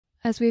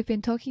As we've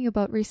been talking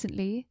about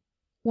recently,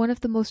 one of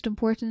the most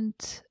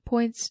important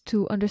points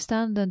to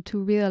understand and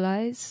to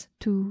realize,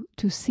 to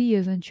see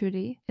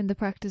eventually in the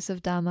practice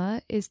of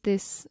Dhamma is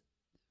this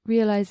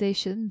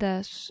realization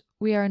that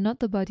we are not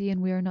the body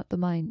and we are not the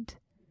mind.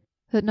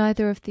 That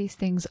neither of these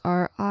things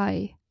are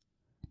I,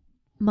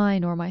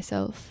 mine or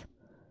myself.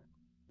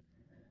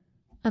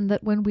 And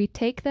that when we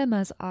take them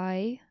as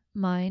I,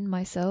 mine,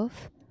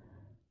 myself,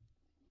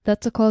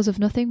 that's a cause of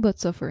nothing but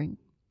suffering,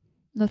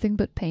 nothing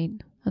but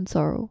pain and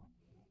sorrow.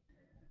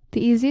 The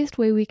easiest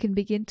way we can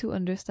begin to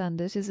understand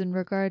it is in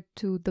regard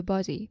to the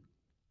body.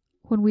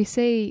 When we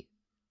say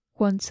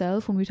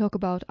oneself, when we talk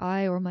about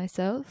I or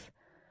myself,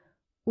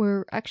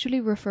 we're actually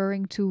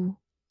referring to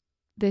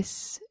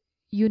this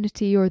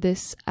unity or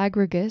this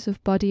aggregate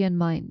of body and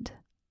mind.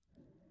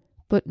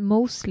 But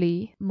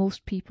mostly,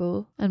 most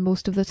people, and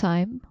most of the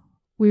time,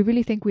 we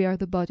really think we are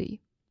the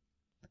body.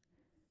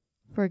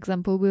 For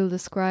example, we'll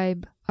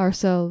describe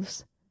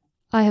ourselves.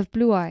 I have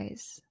blue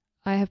eyes.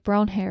 I have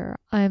brown hair.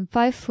 I am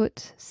 5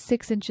 foot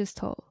 6 inches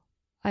tall.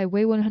 I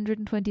weigh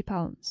 120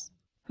 pounds.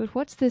 But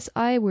what's this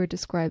I we're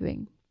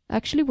describing?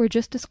 Actually, we're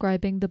just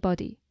describing the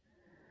body.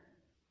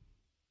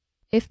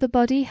 If the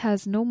body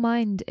has no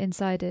mind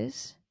inside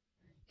it,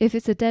 if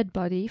it's a dead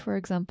body, for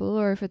example,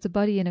 or if it's a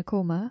body in a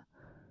coma,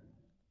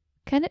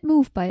 can it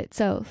move by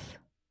itself?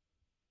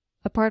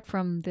 Apart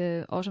from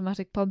the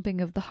automatic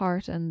pumping of the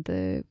heart and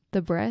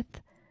the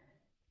breath,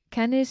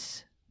 can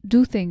it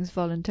do things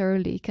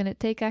voluntarily? Can it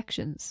take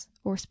actions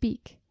or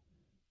speak?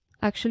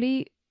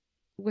 Actually,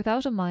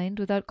 without a mind,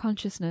 without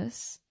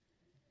consciousness,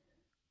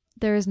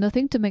 there is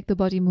nothing to make the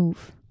body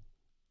move.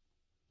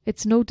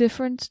 It's no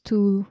different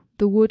to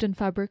the wood and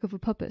fabric of a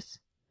puppet.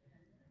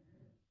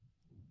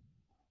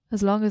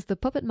 As long as the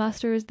puppet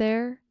master is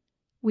there,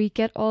 we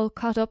get all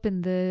caught up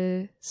in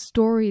the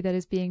story that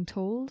is being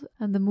told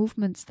and the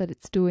movements that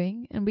it's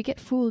doing, and we get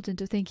fooled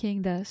into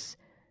thinking that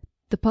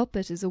the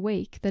puppet is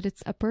awake, that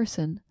it's a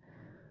person.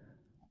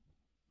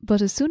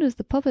 But as soon as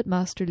the puppet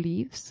master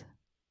leaves,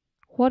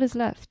 what is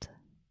left?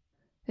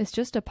 It's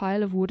just a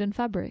pile of wood and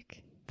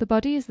fabric. The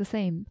body is the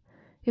same.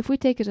 If we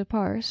take it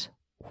apart,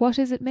 what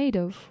is it made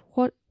of?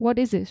 What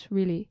is it,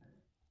 really?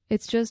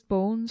 It's just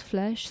bones,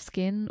 flesh,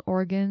 skin,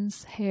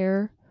 organs,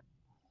 hair,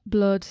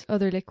 blood,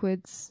 other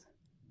liquids,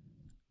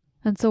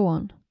 and so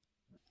on.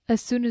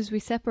 As soon as we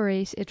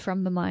separate it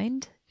from the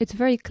mind, it's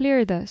very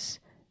clear that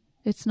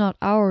it's not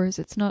ours,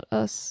 it's not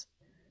us.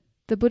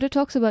 The Buddha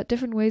talks about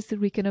different ways that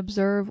we can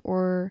observe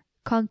or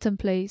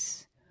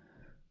contemplate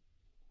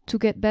to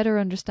get better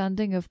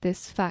understanding of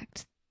this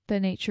fact, the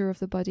nature of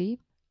the body.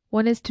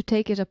 One is to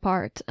take it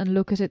apart and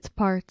look at its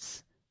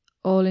parts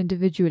all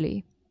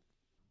individually.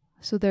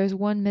 So there's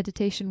one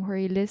meditation where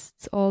he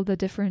lists all the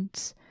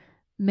different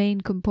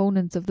main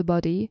components of the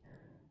body,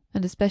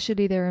 and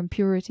especially their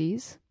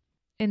impurities.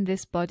 In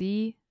this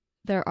body,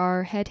 there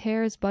are head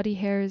hairs, body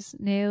hairs,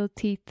 nail,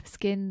 teeth,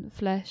 skin,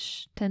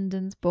 flesh,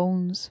 tendons,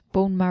 bones,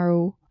 bone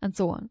marrow, and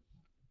so on.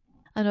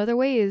 Another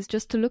way is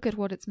just to look at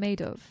what it's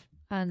made of,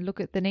 and look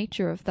at the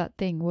nature of that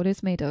thing, what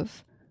it's made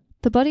of.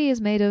 The body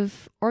is made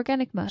of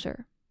organic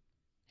matter.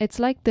 It's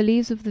like the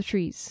leaves of the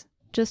trees.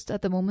 Just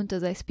at the moment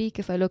as I speak,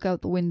 if I look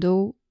out the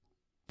window,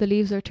 the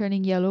leaves are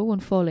turning yellow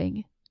and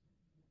falling.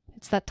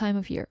 It's that time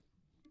of year.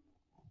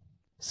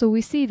 So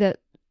we see that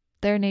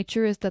their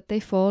nature is that they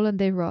fall and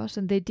they rot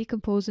and they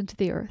decompose into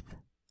the earth.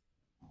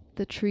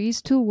 The trees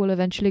too will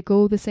eventually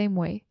go the same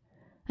way,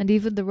 and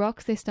even the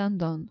rocks they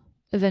stand on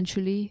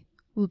eventually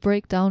will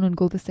break down and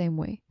go the same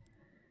way.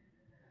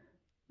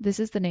 This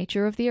is the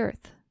nature of the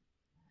earth.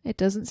 It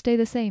doesn't stay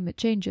the same, it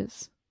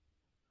changes.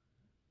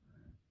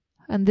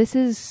 And this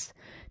is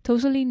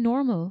totally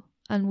normal,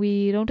 and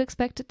we don't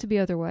expect it to be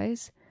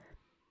otherwise.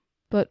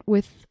 But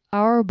with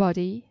our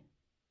body,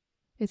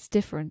 it's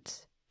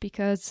different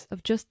because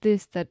of just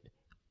this, that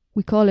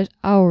we call it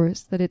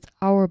ours, that it's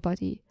our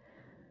body.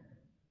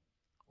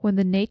 When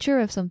the nature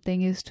of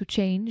something is to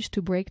change,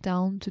 to break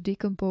down, to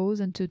decompose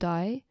and to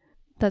die,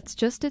 that's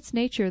just its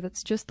nature,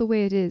 that's just the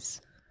way it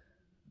is.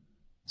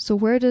 So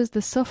where does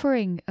the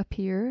suffering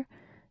appear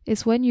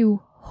is when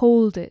you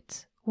hold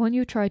it, when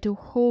you try to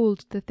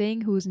hold the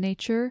thing whose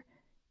nature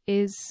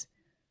is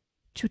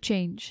to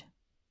change,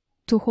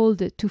 to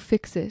hold it, to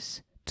fix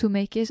it, to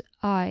make it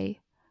I,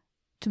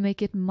 to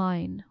make it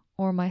mine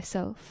or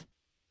myself.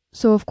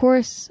 So of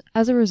course,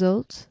 as a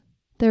result,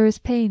 there is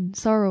pain,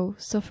 sorrow,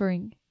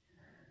 suffering.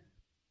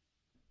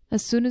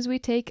 As soon as we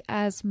take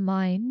as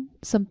mine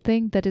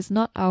something that is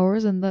not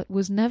ours and that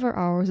was never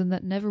ours and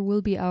that never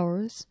will be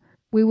ours,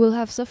 we will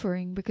have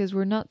suffering because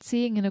we're not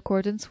seeing in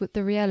accordance with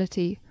the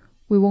reality.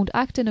 We won't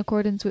act in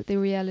accordance with the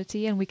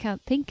reality, and we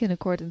can't think in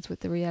accordance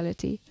with the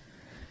reality.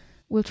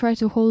 We'll try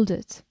to hold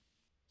it.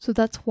 So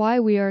that's why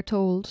we are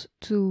told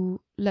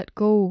to let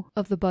go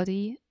of the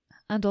body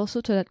and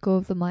also to let go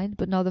of the mind,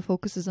 but now the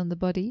focus is on the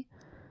body.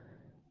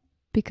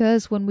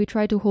 Because when we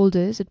try to hold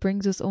it, it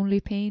brings us only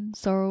pain,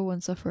 sorrow,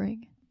 and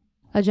suffering.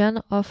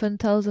 Ajahn often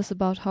tells us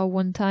about how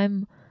one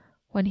time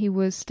when he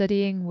was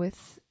studying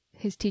with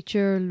his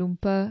teacher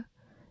Lumpa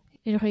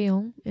in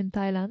Rayong in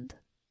Thailand,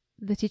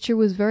 The teacher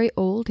was very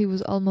old, he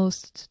was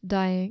almost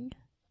dying,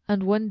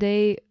 and one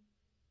day,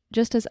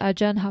 just as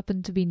Ajahn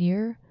happened to be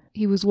near,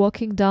 he was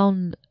walking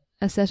down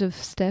a set of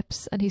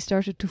steps and he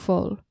started to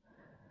fall.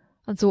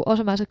 And so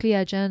automatically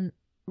Ajahn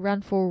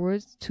ran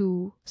forward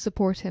to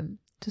support him,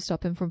 to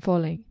stop him from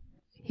falling.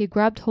 He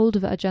grabbed hold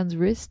of Ajahn's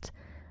wrist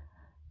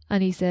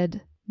and he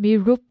said, "Mi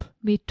rup,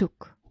 mi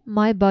tuk,"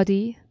 my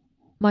body,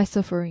 my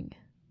suffering.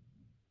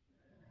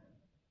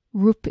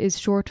 Rup is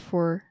short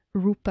for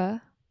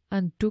Rupa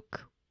and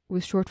Duk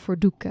was short for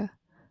Dukkha,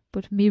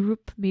 but mi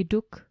rup, mi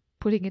duk,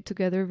 putting it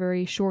together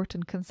very short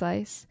and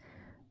concise,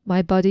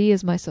 my body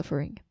is my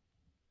suffering.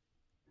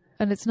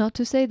 And it's not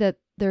to say that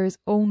there is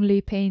only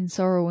pain,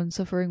 sorrow and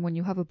suffering when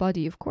you have a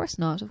body. Of course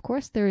not. Of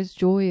course there is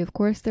joy. Of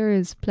course there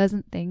is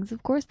pleasant things.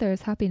 Of course there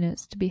is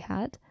happiness to be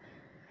had.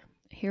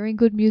 Hearing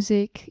good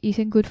music,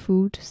 eating good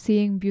food,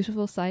 seeing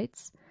beautiful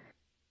sights.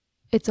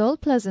 It's all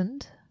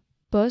pleasant,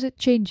 but it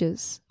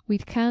changes. We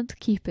can't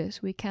keep it.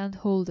 We can't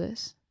hold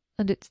it.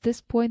 And it's this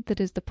point that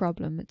is the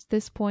problem. It's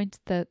this point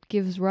that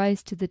gives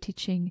rise to the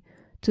teaching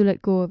to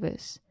let go of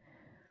it.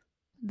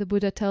 The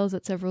Buddha tells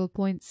at several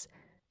points,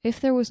 if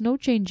there was no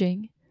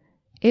changing,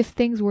 if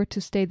things were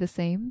to stay the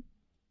same,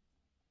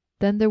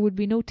 then there would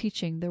be no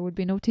teaching. There would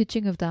be no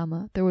teaching of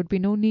Dhamma. There would be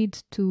no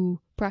need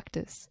to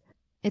practice.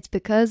 It's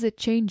because it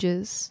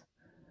changes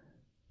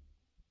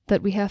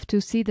that we have to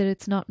see that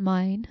it's not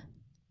mine,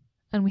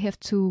 and we have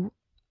to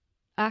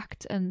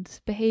act and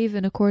behave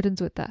in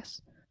accordance with that.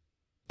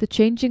 The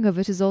changing of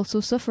it is also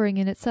suffering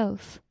in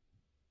itself.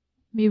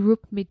 Mi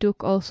rup, mi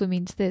duk also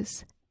means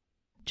this.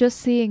 Just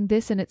seeing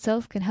this in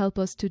itself can help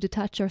us to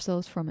detach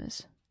ourselves from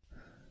it.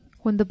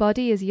 When the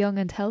body is young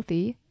and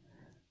healthy,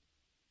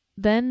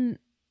 then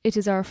it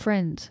is our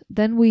friend.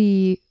 Then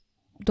we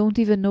don't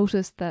even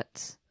notice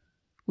that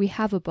we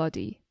have a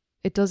body.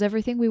 It does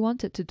everything we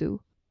want it to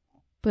do.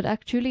 But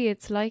actually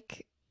it's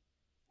like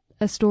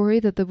a story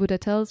that the Buddha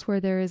tells where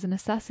there is an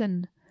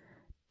assassin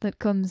that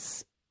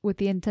comes with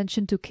the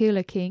intention to kill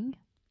a king,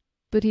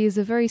 but he is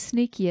a very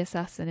sneaky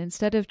assassin.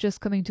 Instead of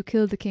just coming to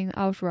kill the king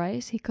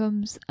outright, he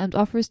comes and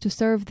offers to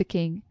serve the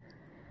king,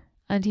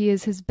 and he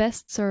is his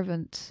best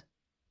servant,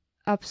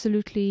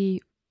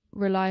 absolutely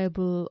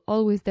reliable,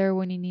 always there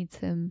when he needs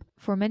him,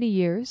 for many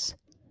years,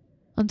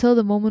 until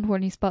the moment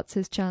when he spots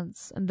his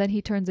chance, and then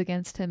he turns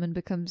against him and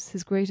becomes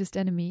his greatest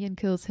enemy and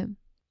kills him.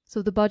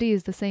 So the body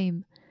is the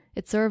same.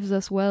 It serves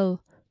us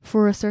well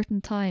for a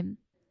certain time.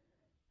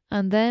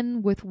 And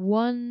then with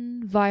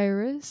one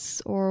virus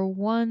or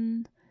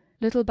one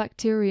little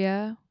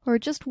bacteria or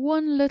just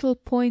one little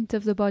point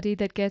of the body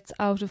that gets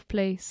out of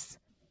place,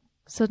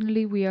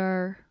 suddenly we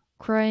are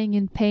crying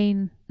in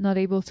pain, not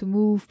able to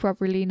move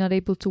properly, not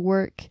able to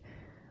work,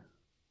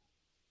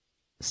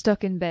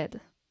 stuck in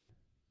bed.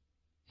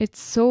 It's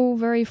so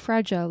very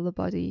fragile, the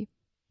body.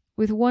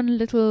 With one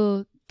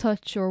little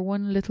touch or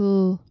one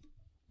little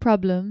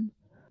problem,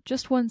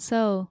 just one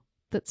cell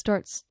that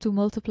starts to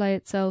multiply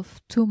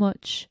itself too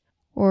much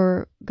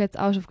or gets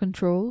out of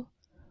control,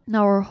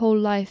 now our whole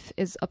life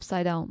is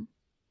upside down.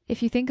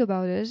 If you think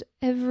about it,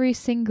 every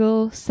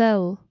single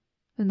cell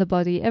in the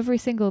body, every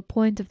single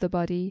point of the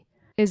body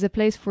is a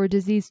place for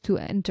disease to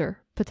enter,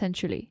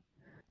 potentially.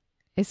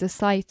 It's a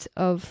site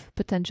of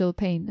potential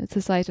pain. It's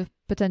a site of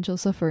potential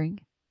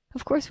suffering.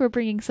 Of course, we're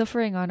bringing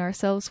suffering on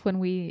ourselves when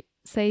we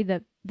say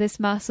that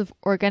this mass of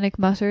organic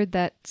matter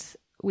that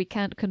we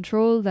can't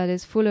control, that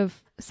is full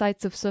of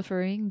sites of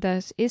suffering,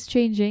 that is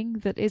changing,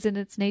 that is in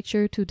its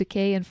nature to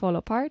decay and fall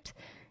apart,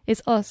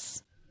 is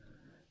us.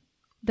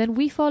 Then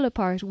we fall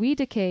apart, we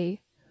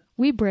decay,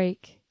 we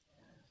break.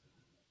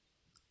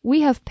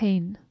 We have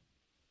pain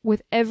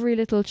with every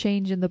little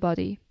change in the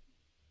body.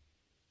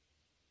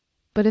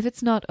 But if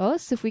it's not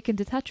us, if we can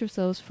detach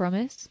ourselves from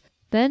it,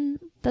 then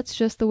that's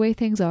just the way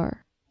things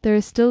are. There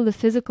is still the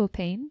physical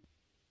pain,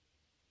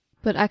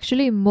 but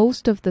actually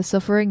most of the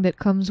suffering that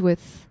comes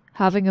with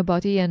having a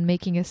body and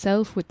making a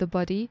self with the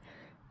body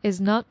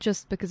is not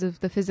just because of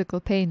the physical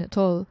pain at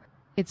all.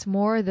 It's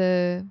more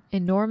the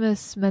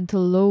enormous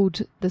mental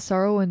load, the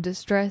sorrow and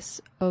distress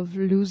of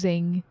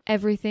losing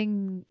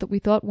everything that we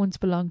thought once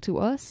belonged to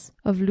us,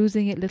 of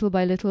losing it little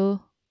by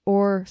little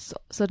or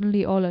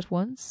suddenly all at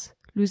once,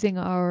 losing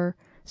our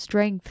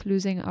strength,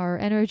 losing our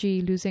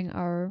energy, losing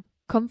our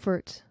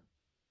comfort,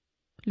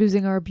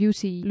 losing our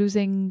beauty,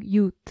 losing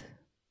youth,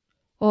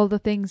 all the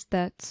things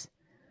that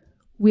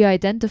we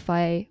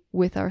identify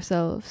with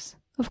ourselves.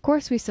 Of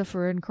course we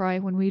suffer and cry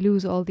when we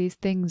lose all these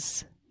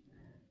things,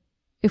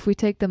 if we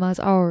take them as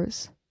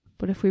ours.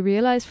 But if we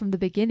realize from the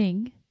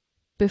beginning,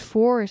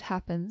 before it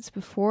happens,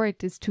 before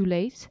it is too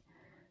late,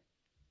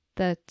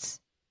 that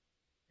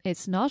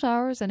it's not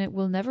ours and it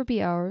will never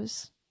be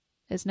ours,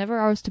 it's never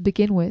ours to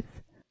begin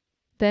with,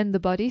 then the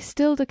body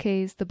still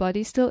decays, the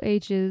body still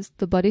ages,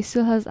 the body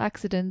still has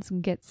accidents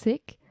and gets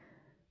sick,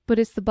 but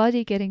it's the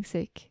body getting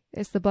sick,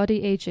 it's the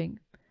body aging.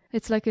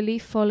 It's like a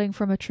leaf falling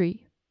from a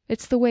tree.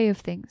 It's the way of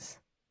things.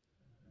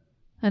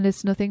 And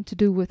it's nothing to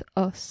do with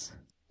us,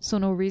 so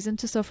no reason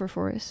to suffer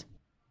for it.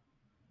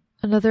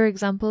 Another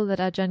example that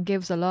Ajahn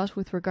gives a lot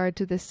with regard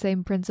to this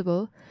same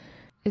principle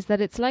is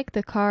that it's like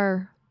the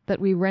car that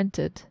we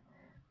rented.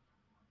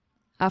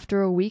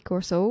 After a week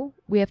or so,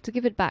 we have to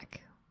give it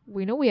back.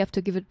 We know we have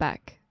to give it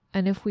back.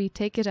 And if we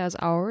take it as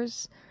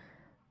ours,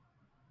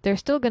 they're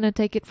still going to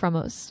take it from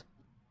us.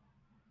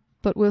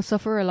 But we'll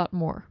suffer a lot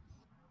more.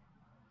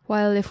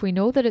 While if we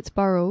know that it's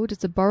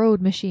a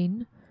borrowed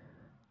machine,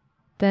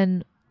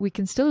 then we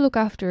can still look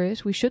after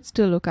it, we should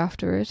still look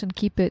after it and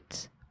keep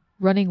it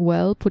running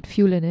well, put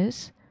fuel in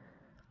it,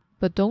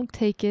 but don't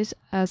take it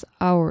as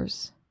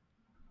ours.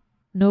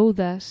 Know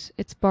that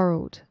it's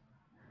borrowed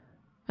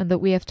and that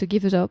we have to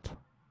give it up,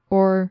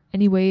 or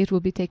anyway it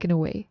will be taken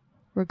away,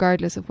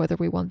 regardless of whether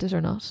we want it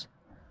or not.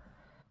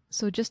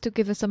 So just to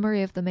give a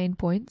summary of the main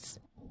points,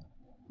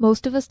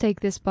 most of us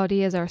take this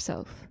body as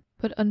ourself,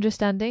 but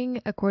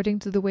understanding according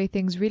to the way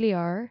things really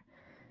are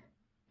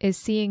is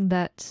seeing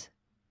that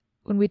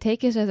when we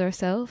take it as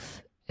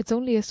ourself, it's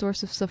only a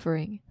source of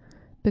suffering,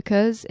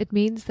 because it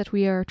means that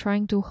we are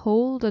trying to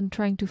hold and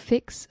trying to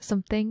fix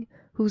something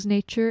whose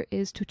nature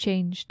is to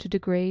change, to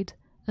degrade,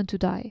 and to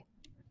die.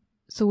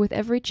 So with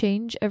every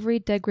change, every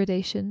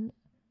degradation,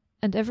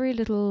 and every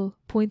little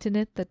point in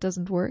it that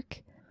doesn't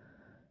work,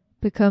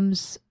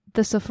 becomes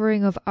the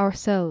suffering of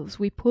ourselves.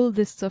 We pull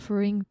this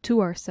suffering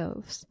to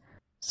ourselves.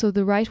 So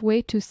the right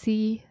way to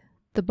see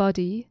the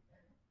body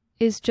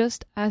is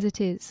just as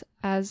it is,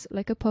 as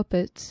like a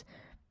puppet,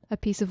 a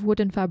piece of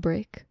wooden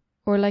fabric,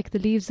 or like the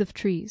leaves of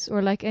trees,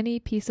 or like any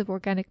piece of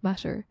organic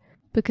matter.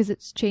 Because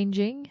it's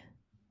changing,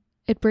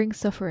 it brings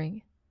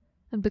suffering.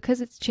 And because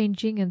it's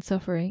changing and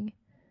suffering,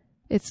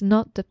 it's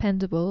not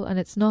dependable and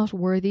it's not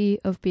worthy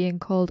of being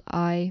called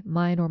I,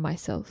 mine, or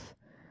myself.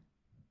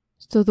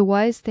 So the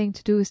wise thing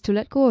to do is to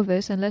let go of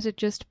it and let it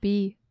just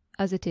be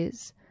as it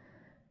is.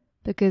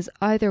 Because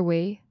either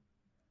way,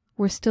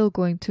 we're still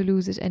going to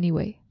lose it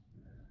anyway.